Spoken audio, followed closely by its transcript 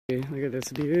Look at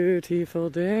this beautiful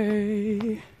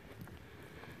day.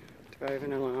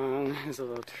 Driving along, there's a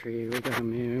little tree we gotta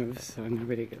move so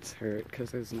nobody gets hurt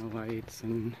because there's no lights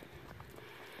and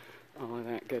all of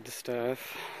that good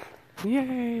stuff.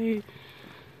 Yay!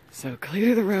 So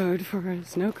clear the road for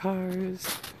us, no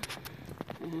cars.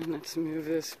 And let's move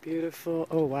this beautiful,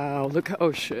 oh wow, look,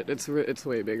 oh shit, it's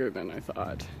way bigger than I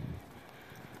thought.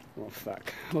 Well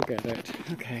fuck, we'll get it,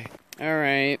 okay.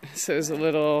 Alright, so it's a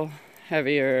little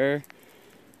heavier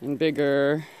and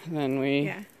bigger than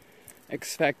we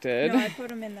expected. No, I put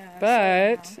them in the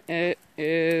but it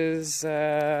is,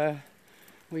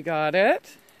 we got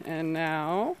it, and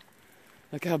now,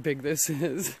 look how big this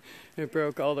is. It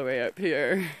broke all the way up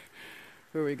here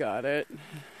where we got it,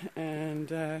 and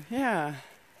yeah.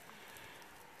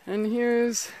 And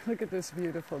here's, look at this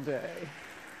beautiful day.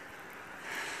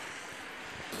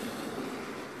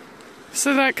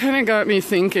 So that kind of got me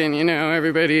thinking, you know,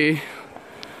 everybody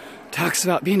talks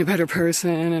about being a better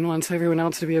person and wants everyone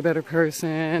else to be a better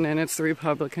person, and it's the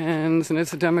Republicans and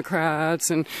it's the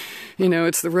Democrats and, you know,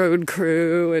 it's the road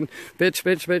crew and bitch,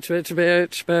 bitch, bitch, bitch,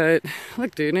 bitch. But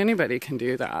look, dude, anybody can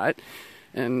do that.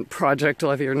 And project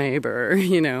love your neighbor,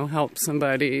 you know, help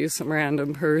somebody, some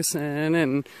random person.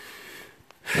 And,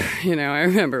 you know, I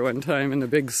remember one time in the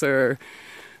Big Sur,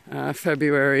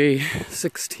 February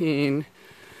 16,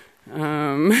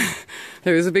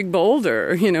 there was a big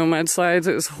boulder, you know, mudslides.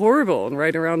 It was horrible and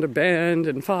right around a bend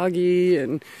and foggy.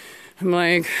 And I'm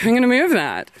like, I'm going to move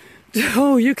that.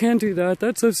 Oh, you can't do that.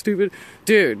 That's so stupid.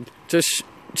 Dude, just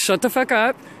shut the fuck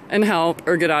up and help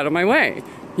or get out of my way.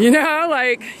 You know,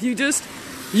 like, you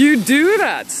do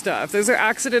that stuff. Those are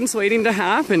accidents waiting to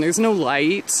happen. There's no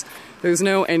lights. There's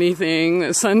no anything.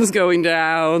 The sun's going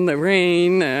down, the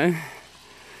rain.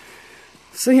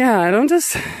 So yeah, I don't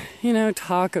just, you know,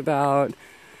 talk about,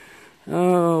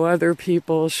 oh, other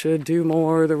people should do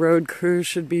more, the road crew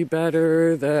should be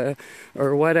better,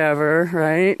 or whatever,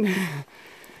 right?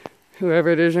 Whoever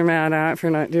it is you're mad at for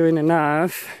not doing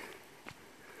enough.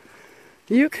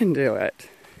 You can do it.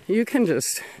 You can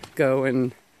just go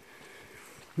and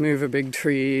move a big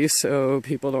tree so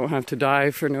people don't have to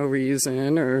die for no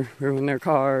reason or ruin their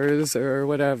cars or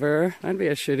whatever. That'd be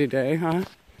a shitty day, huh?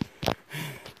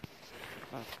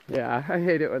 Yeah, I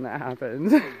hate it when that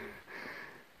happens.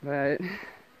 But,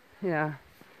 yeah.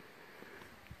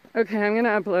 Okay, I'm going to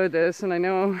upload this, and I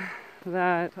know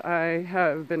that I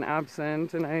have been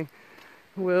absent, and I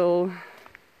will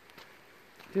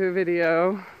do a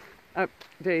video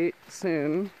update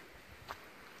soon.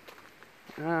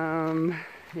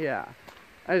 Yeah,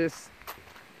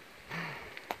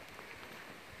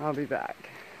 I'll be back.